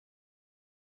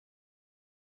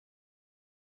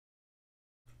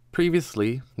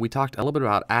Previously, we talked a little bit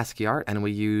about ASCII art, and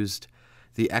we used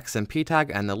the XMP tag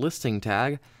and the listing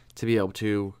tag to be able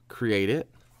to create it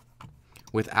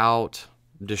without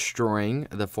destroying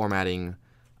the formatting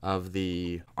of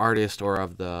the artist or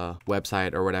of the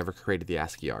website or whatever created the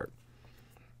ASCII art.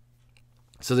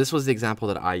 So this was the example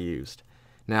that I used.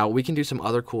 Now we can do some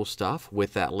other cool stuff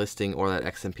with that listing or that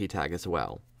XMP tag as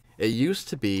well. It used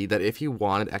to be that if you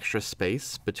wanted extra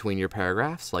space between your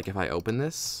paragraphs, like if I open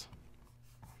this,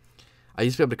 I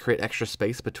used to be able to create extra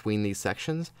space between these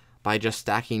sections by just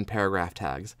stacking paragraph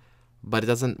tags, but it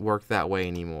doesn't work that way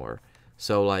anymore.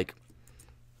 So like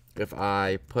if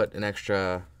I put an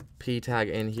extra P tag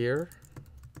in here,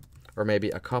 or maybe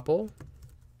a couple,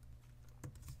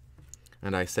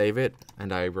 and I save it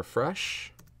and I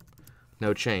refresh,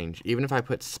 no change. Even if I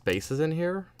put spaces in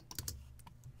here,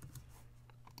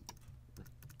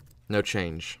 no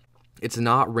change. It's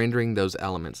not rendering those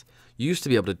elements. You used to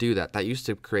be able to do that. That used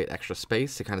to create extra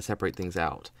space to kind of separate things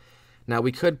out. Now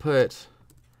we could put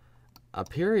a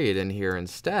period in here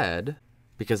instead,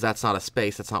 because that's not a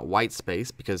space, that's not white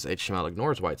space, because HTML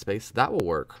ignores white space. That will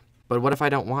work. But what if I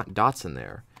don't want dots in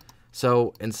there?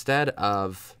 So instead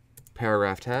of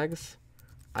paragraph tags,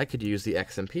 I could use the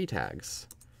XMP tags.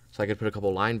 So I could put a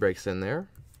couple line breaks in there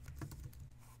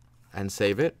and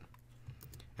save it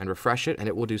and refresh it, and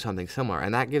it will do something similar.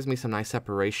 And that gives me some nice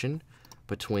separation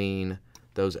between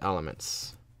those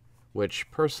elements, which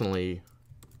personally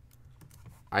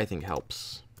I think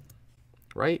helps,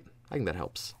 right? I think that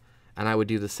helps. And I would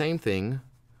do the same thing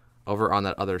over on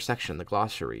that other section, the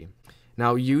glossary.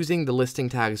 Now using the listing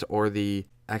tags or the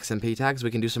XMP tags,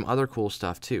 we can do some other cool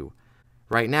stuff too.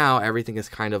 Right now, everything is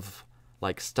kind of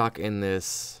like stuck in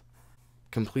this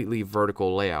completely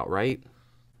vertical layout, right?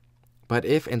 But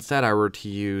if instead I were to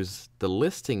use the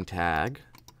listing tag,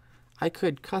 I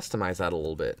could customize that a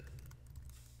little bit.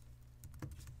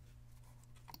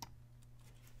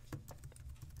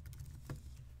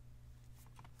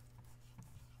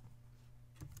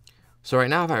 So right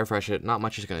now if I refresh it, not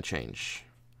much is going to change.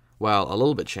 Well, a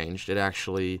little bit changed. It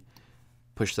actually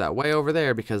pushed that way over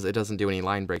there because it doesn't do any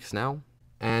line breaks now.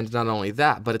 And not only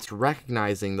that, but it's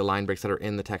recognizing the line breaks that are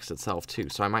in the text itself too.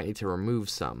 So I might need to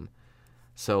remove some.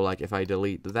 So like if I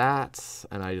delete that,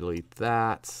 and I delete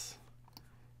that,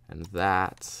 and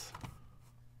that,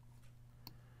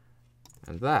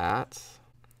 and that,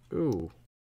 ooh,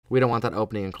 we don't want that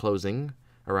opening and closing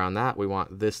around that. We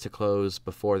want this to close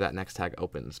before that next tag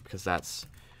opens, because that's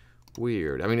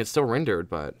weird. I mean, it's still rendered,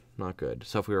 but not good.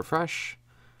 So if we refresh,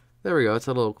 there we go, it's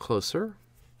a little closer.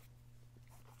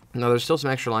 Now there's still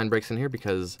some extra line breaks in here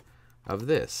because of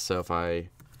this. So if I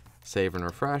save and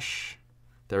refresh,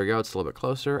 there we go, it's a little bit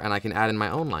closer, and I can add in my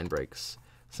own line breaks.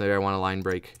 So maybe I want a line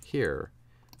break here,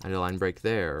 and a line break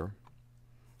there,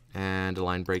 and a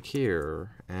line break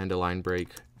here, and a line break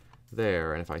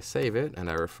there. And if I save it and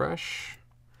I refresh,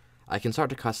 I can start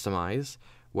to customize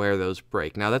where those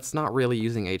break. Now that's not really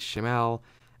using HTML,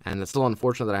 and it's still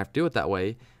unfortunate that I have to do it that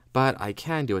way, but I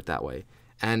can do it that way.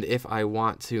 And if I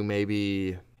want to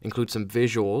maybe include some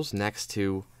visuals next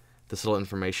to this little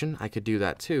information, I could do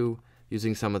that too,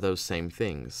 using some of those same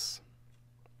things.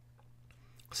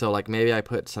 So like maybe I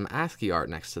put some ASCII art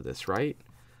next to this, right?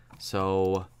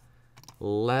 So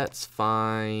let's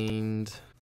find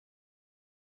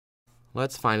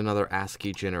another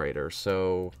ASCII generator.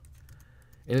 So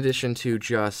in addition to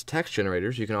just text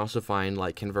generators, you can also find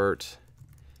like convert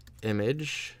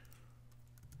image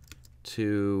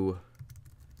to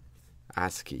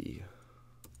ASCII.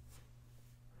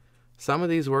 Some of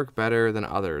these work better than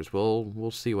others.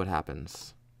 We'll see what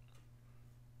happens.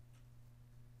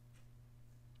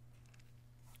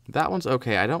 That one's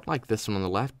okay. I don't like this one on the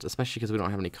left, especially because we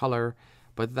don't have any color,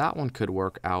 but that one could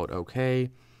work out okay,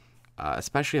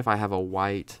 especially if I have a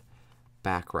white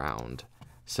background.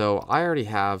 So I already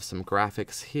have some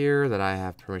graphics here that I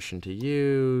have permission to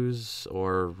use,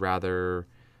 or rather,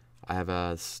 I have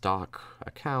a stock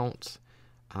account.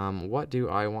 What do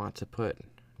I want to put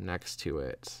next to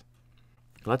it?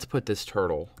 Let's put this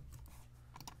turtle.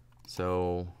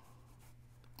 So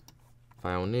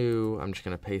file new, I'm just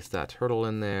going to paste that turtle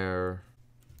in there.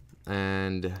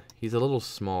 And he's a little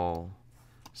small,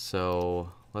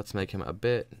 so let's make him a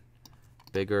bit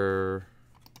bigger.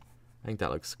 I think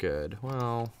that looks good.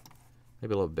 Well,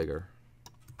 maybe a little bigger.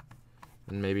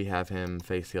 And maybe have him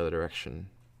face the other direction.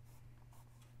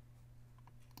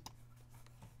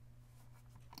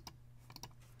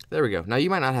 There we go. Now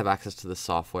you might not have access to this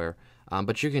software,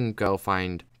 but you can go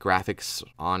find graphics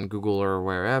on Google or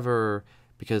wherever,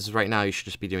 because right now you should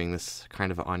just be doing this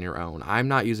kind of on your own. I'm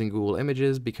not using Google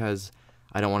Images because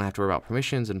I don't want to have to worry about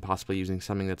permissions and possibly using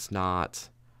something that's not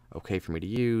okay for me to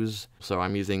use. So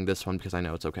I'm using this one because I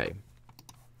know it's okay.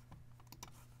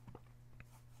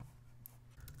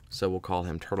 So we'll call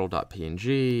him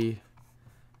turtle.png.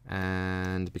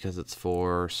 And because it's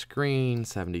for screen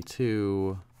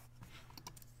 72,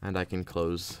 and I can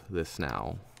close this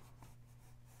now.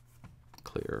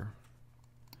 Clear.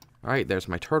 All right, there's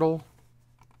my turtle.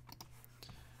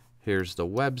 Here's the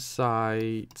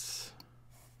website.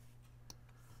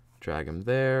 Drag him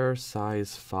there.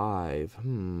 Size 5.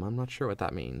 I'm not sure what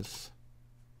that means.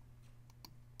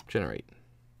 Generate.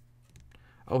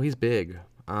 Oh, he's big.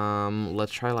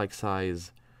 Let's try like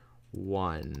size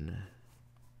 1.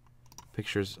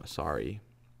 Pictures, sorry.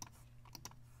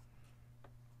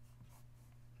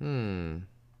 Oh,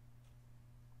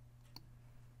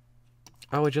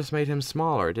 it just made him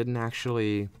smaller. It didn't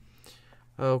actually...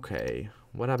 Okay.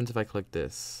 What happens if I click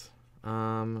this?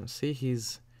 See,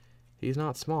 he's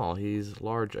not small. He's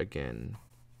large again.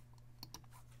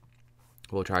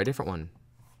 We'll try a different one.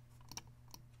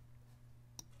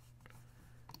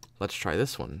 Let's try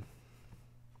this one.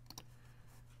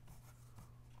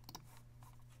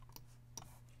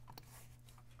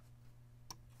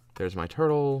 There's my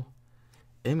turtle.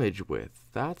 Image width.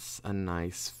 That's a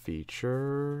nice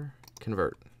feature.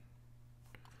 Convert.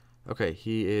 Okay,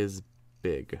 he is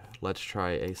big. Let's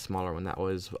try a smaller one. That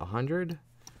was 100.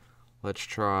 Let's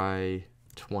try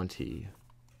 20.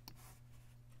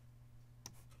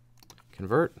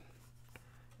 Convert.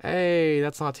 Hey,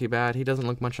 that's not too bad. He doesn't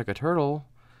look much like a turtle,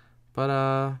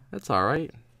 but it's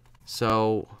alright.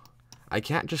 So I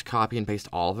can't just copy and paste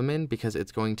all of them in because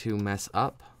it's going to mess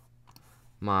up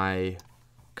my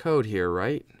code here,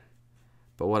 right?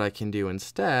 But what I can do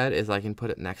instead is I can put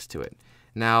it next to it.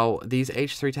 Now, these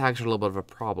H3 tags are a little bit of a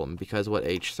problem because what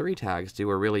H3 tags do,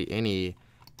 or really any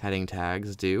heading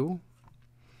tags do,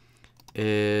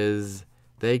 is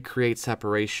they create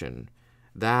separation.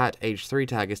 That H3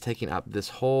 tag is taking up this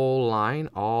whole line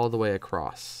all the way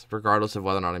across, regardless of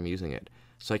whether or not I'm using it.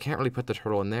 So I can't really put the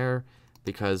turtle in there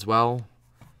because, well,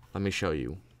 let me show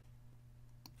you.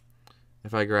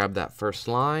 If I grab that first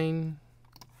line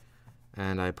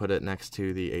and I put it next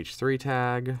to the H3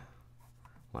 tag,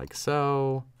 like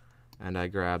so, and I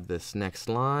grab this next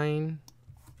line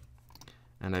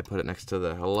and I put it next to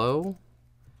the hello,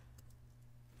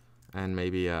 and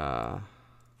maybe a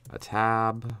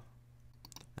tab,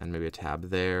 and maybe a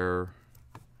tab there.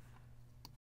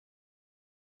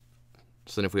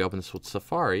 So then if we open this with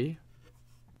Safari,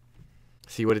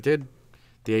 see what it did?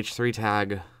 The H3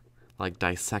 tag like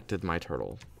dissected my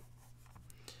turtle.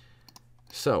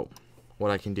 So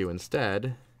what I can do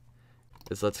instead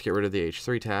is let's get rid of the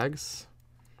H3 tags,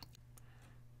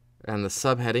 and the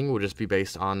subheading will just be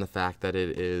based on the fact that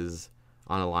it is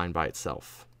on a line by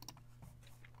itself.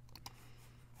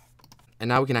 And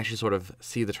now we can actually sort of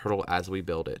see the turtle as we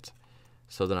build it.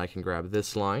 So then I can grab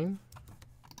this line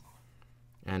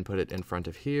and put it in front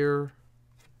of here.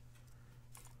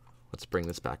 Let's bring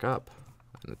this back up,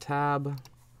 and a tab,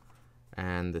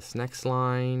 and this next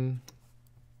line,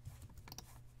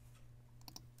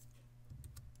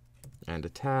 and a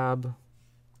tab,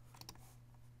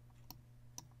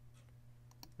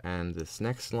 and this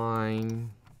next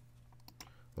line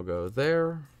will go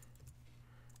there.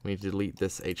 We need to delete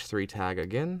this H3 tag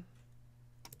again.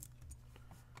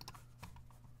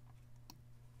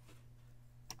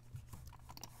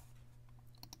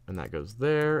 And that goes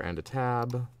there, and a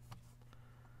tab.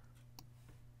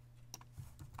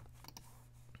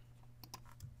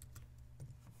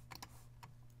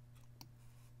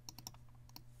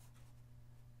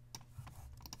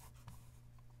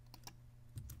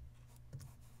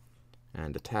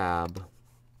 And a tab.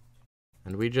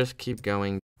 And we just keep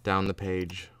going down the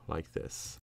page like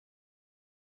this.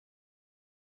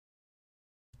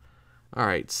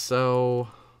 Alright, so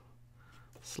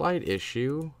slight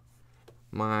issue.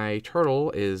 My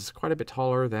turtle is quite a bit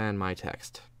taller than my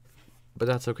text, but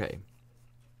that's okay.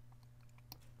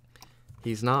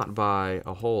 He's not by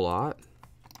a whole lot,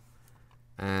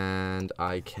 and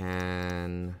I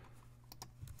can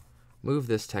move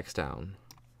this text down.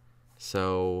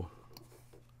 So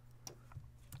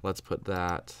let's put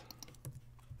that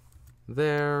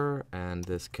there, and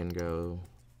this can go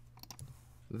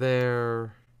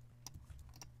there.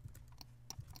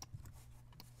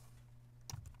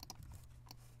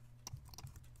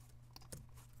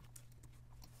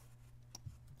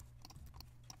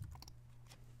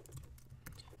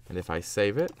 And if I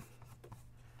save it,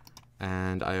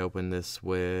 and I open this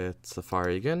with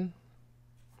Safari again,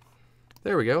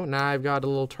 there we go. Now I've got a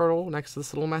little turtle next to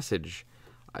this little message.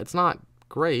 It's not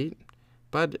great,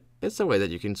 but it's a way that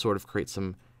you can sort of create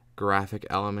some graphic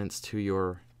elements to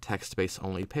your text-based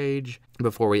only page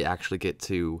before we actually get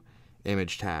to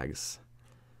image tags.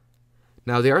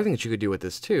 Now, the other thing that you could do with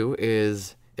this too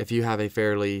is if you have a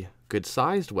fairly good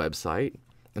sized website,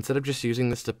 instead of just using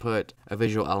this to put a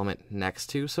visual element next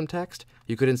to some text,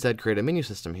 you could instead create a menu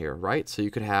system here, right? So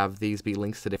you could have these be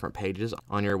links to different pages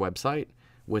on your website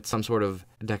with some sort of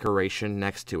decoration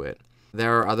next to it.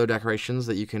 There are other decorations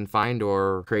that you can find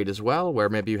or create as well, where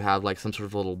maybe you have like some sort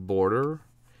of little border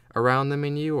around the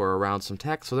menu or around some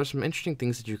text. So there's some interesting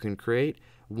things that you can create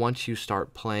once you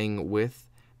start playing with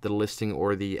the listing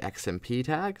or the XMP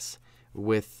tags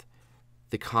with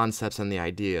the concepts and the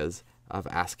ideas of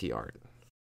ASCII art.